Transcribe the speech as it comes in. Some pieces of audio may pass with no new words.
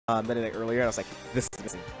Meta Knight earlier, and I was like, this is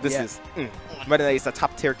missing. This is Meta Knight is a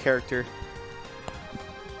top tier character.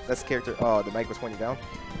 Best character. Oh, the mic was pointing down.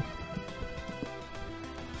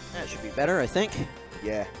 That should be better, I think.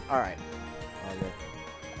 Yeah. All right.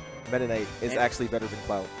 Meta Knight is actually better than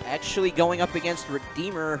Cloud. Actually going up against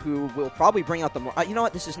Redeemer, who will probably bring out the more... you know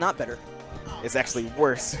what? This is not better. It's actually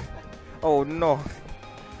worse. Oh, no.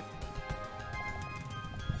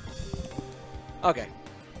 Okay.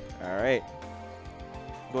 All right.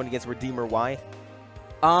 Going against Redeemer, why?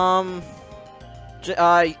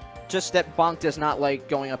 Just that Bonk does not like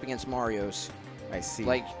going up against Mario's. I see.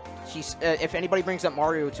 Like, he's if anybody brings up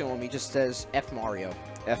Mario to him, he just says F Mario.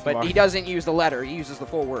 But Mario. he doesn't use the letter. He uses the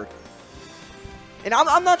full word. And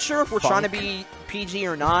I'm not sure if we're trying to be PG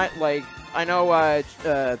or not. Like, I know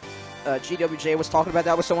GWJ was talking about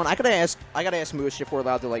that with someone. I gotta ask Moosh if we're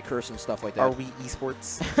allowed to like curse and stuff like that. Are we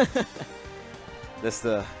esports? That's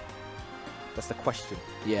the question.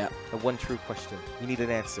 Yeah. The one true question. You need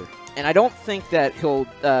an answer. And I don't think that he'll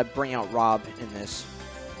bring out Rob in this.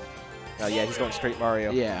 Oh yeah, he's going straight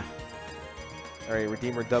Mario. Yeah. All right,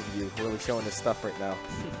 Redeemer W, really showing his stuff right now.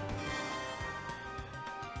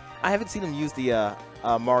 I haven't seen him use the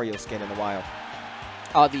Mario skin in a while.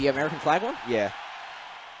 The American flag one? Yeah.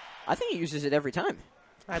 I think he uses it every time.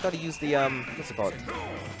 I thought he used the, what's it called?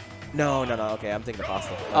 No, okay, I'm thinking of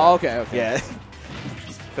Pasta. Oh, okay. Yeah.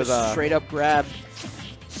 Because straight up grab,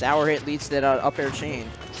 sour hit leads to that up air chain.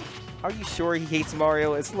 Are you sure he hates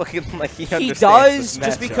Mario? It's looking like he understands. He does,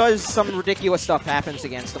 just because some ridiculous stuff happens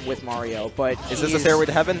against him with Mario. But is this a stairway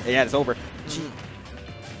to heaven? Yeah, it's over.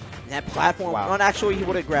 That platform. Wow. Well, actually, he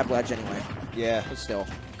would have grabbed ledge anyway. Yeah. But still.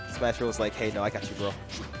 Smash was like, hey, no, I got you, bro.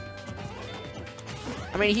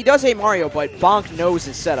 I mean, he does hate Mario, but Bonk knows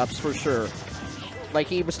his setups for sure. Like,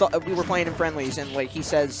 we were playing in friendlies, and like he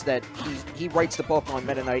says that he writes the book on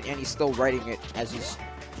Meta Knight, and he's still writing it as he's,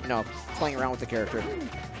 playing around with the character.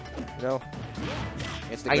 You know,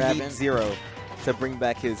 it's the I need Zero to bring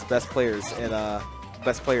back his best players in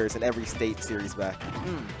every state series back,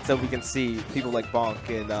 so we can see people like Bonk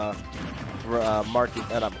and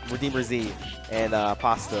Redeemer Z and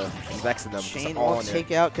Pasta vexing them. Shane will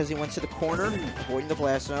take out because he went to the corner, avoiding the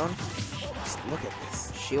blast zone. Just look at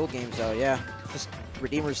this. Shield games though, yeah. Just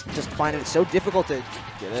Redeemer's just finding it so difficult to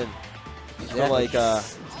get in. Exactly. So like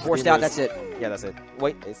forced out. That's it. Yeah, that's it.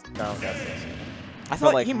 Wait, no, that's it. I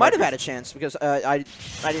thought like he might have had a chance because I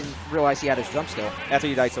didn't realize he had his jump still. After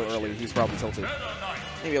he died so early, he's probably tilted.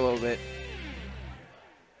 Maybe a little bit.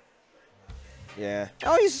 Yeah.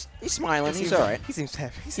 Oh, he's smiling. He's all right. He seems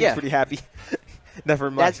happy. He seems pretty happy. Never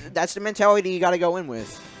mind. That's the mentality you got to go in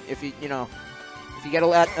with. If you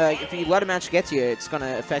if you let a match get to you, it's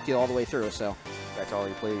gonna affect you all the way through. So that's all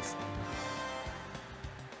he plays.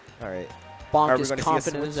 All right. Bonk is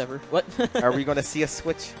confident as ever. What? Are we going to see a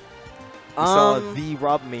switch? We saw the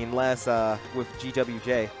Rob main last with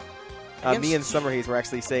GWJ. Me and Summerhaze were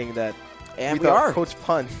actually saying that we thought Coach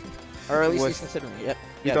Pun, or at least he's considering it.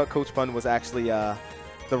 We thought Coach Pun was actually the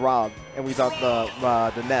Rob, and we thought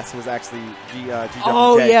the Ness was actually GWJ.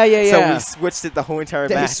 Oh yeah. So we switched it the whole entire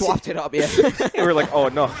match. We swapped it up, yeah. And we were like, oh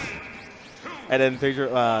no. And then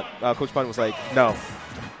Coach Pun was like, no,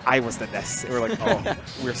 I was the Ness. And we were like, oh,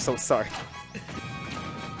 we're so sorry.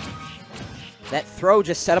 That throw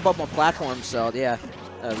just set up on platform, so yeah,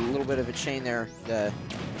 a little bit of a chain there.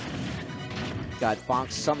 Got Bonk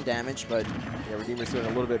some damage, but yeah, Redeemer's doing a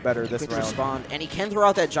little bit better this round. Respond. And he can throw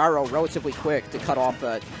out that gyro relatively quick to cut off.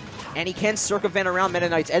 And he can circumvent around Meta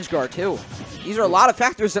Knight's edge guard too. These are a lot of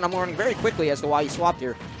factors that I'm learning very quickly as to why he swapped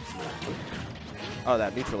here. Oh,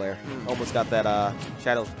 that neutral air. Almost got that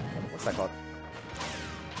shadow. What's that called?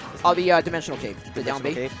 Oh, the dimensional cave. The down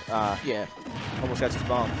B. Yeah. Almost got his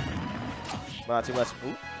bomb. Not too much.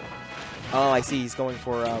 Ooh. Oh, I see. He's going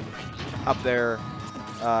for up air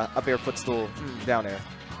footstool down air.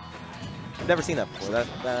 I've never seen that before.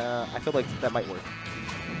 I feel like that might work.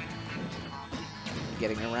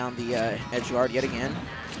 Getting around the edge guard yet again.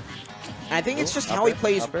 And I think it's just how he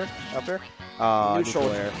plays. Up air. Neutral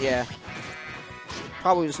air. Yeah.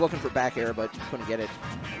 Probably just looking for back air, but couldn't get it.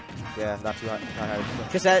 Yeah, not too high.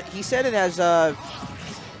 Because he said it has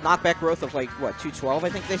knockback growth of like what, 212? I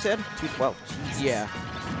think they said 212. Jesus. Yeah.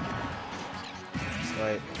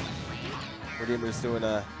 Right. Redeemer's doing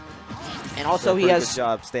and also he has good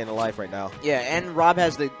job staying alive right now. Yeah, and Rob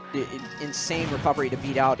has the insane recovery to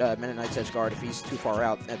beat out Meta Knight's edge guard if he's too far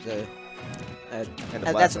out at the.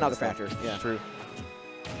 That's another factor. Yeah. True.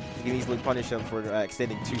 You can easily punish him for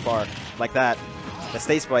extending too far like that. The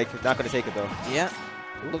state spike, not going to take it though. Yeah.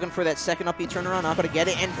 Looking for that second up B turnaround, not going to get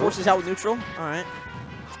it, and forces out with neutral. All right.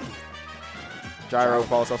 Gyro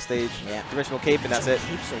falls off stage. Yeah. Dimensional cape, and that's it.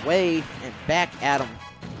 Keeps away and back at him.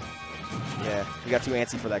 Yeah, he got too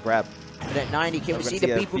antsy for that grab. But at 90, can we see the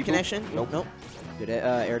beep boop connection? Nope. Nope. Good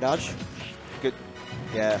air dodge. Good.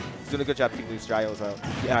 Yeah, he's doing a good job keeping these gyros out.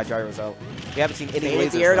 Yeah, gyros out. We haven't seen any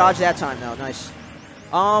lasers. The air dodge that time, though. Nice.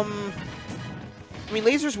 I mean,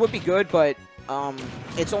 lasers would be good, but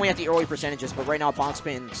it's only at the early percentages. But right now, Bonk's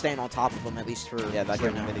been staying on top of them, at least for not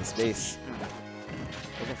giving him any space.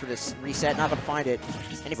 Looking for this reset, not going to find it.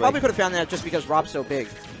 And he probably could have found that just because Rob's so big.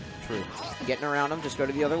 True. Getting around him, just go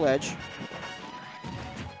to the other ledge.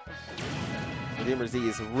 Redeemer Z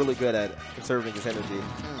is really good at conserving his energy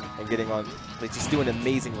and getting on, like, just doing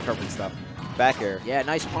amazing recovery stuff. Back air. Yeah,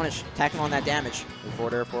 nice punish. Tacking on that damage.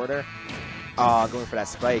 Forward air, forward air. Ah, going for that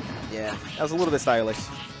spike. Yeah. That was a little bit stylish.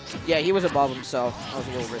 Yeah, he was above him, so that was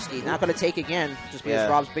a little risky. Not going to take again, just because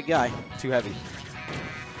Rob's a big guy. Too heavy.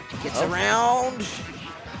 Gets around.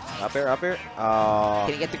 Up air, up air.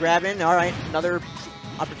 Can he get the grab in? All right, another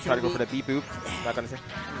opportunity. Try to go for the beep boop. Not going to take.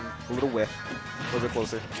 A little whiff. A little bit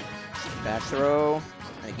closer. Back throw.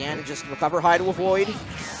 And again, just recover high to avoid.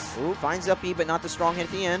 Ooh, finds up B, but not the strong hit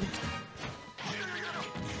at the end.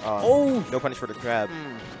 No punish for the grab.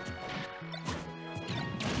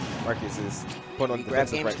 Marcus is putting on the grab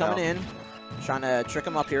game's right coming now. in. Trying to trick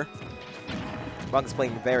him up here. Bonk is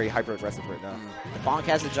playing very hyper-aggressive right now. Bonk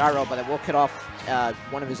has the gyro, but it will cut off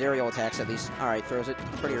one of his aerial attacks at least. All right, throws it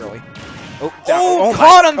pretty early. Oh,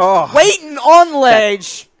 caught him waiting on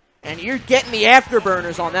ledge. And you're getting the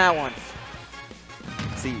afterburners on that one.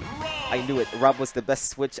 See, I knew it. Rob was the best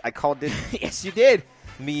switch. I called it. Yes, you did.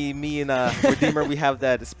 Me and Redeemer, we have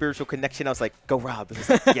that spiritual connection. I was like, go Rob. He was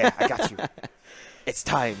like, yeah, I got you. It's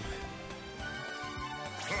time.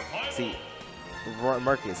 See,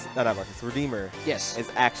 Marcus, not Marcus, Redeemer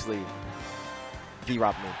is actually the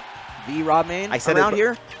Rob main. The Rob main? I said around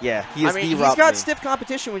here? Yeah, he is the Rob main. He's got stiff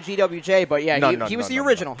competition with GWJ, but yeah, he was the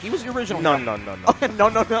original. He was the original. No. No.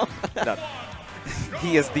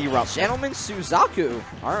 He is the Rob. Gentleman Suzaku.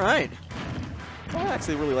 All right. I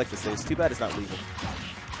actually really like this stage. Too bad it's not legal.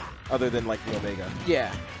 Other than, like, the Omega.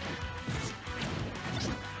 Yeah.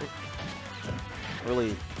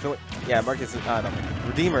 Really. Yeah, Marcus,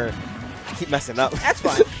 Redeemer, keep messing up. That's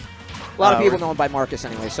fine. A lot of people know him by Marcus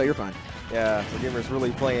anyway, so you're fine. Yeah, Redeemer's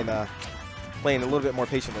really playing a little bit more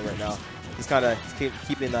patiently right now. He's kind of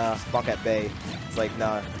keeping Bonk at bay. It's like,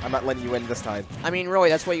 nah, I'm not letting you in this time. I mean, really,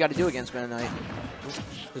 that's what you got to do against Meta Knight.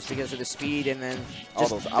 Just because of the speed and then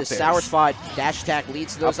just the sour spot dash attack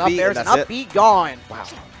leads to those up airs. And up B gone. Wow.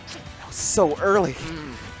 That was so early.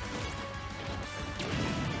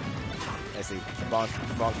 I see.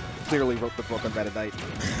 Bonk clearly wrote the book on Meta Knight.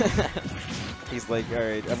 He's like, all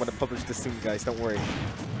right, I'm going to publish this soon, guys. Don't worry.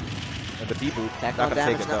 And the B-boot, not going to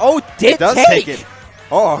take it, though. Oh, it does take it.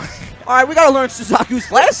 Oh. All right, we got to learn Suzaku's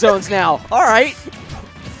blast zones now. All right.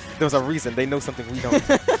 There's a reason. They know something we don't.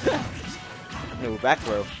 No, back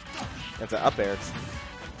throw. That's an up air.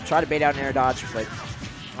 Try to bait out an air dodge, but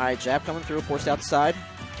all right, jab coming through, forced out the side.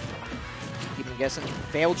 Keep him guessing.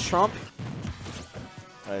 Failed trump.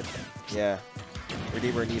 Yeah.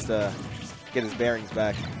 Redeemer needs to get his bearings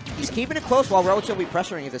back. He's keeping it close while relatively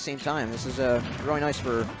pressuring at the same time. This is really nice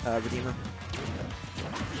for Redeemer.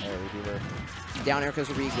 Redeemer. Down air because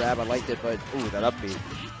of re-grab. I liked it, but... Ooh, that up B.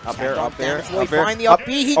 Up air, up air. Will he find the up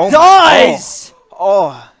B? He does!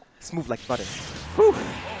 Oh, smooth like butter. Whew.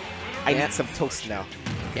 I need some toast now.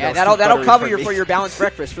 Yeah, that'll cover you for your balanced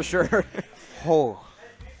breakfast for sure. Oh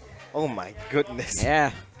my goodness.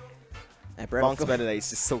 Yeah. Bonk's Meta Knight is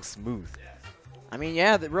just so smooth. I mean,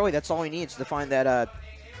 yeah, really, that's all he needs to find that.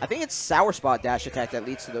 I think it's sour spot dash attack that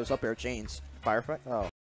leads to those up air chains. Firefly? Oh.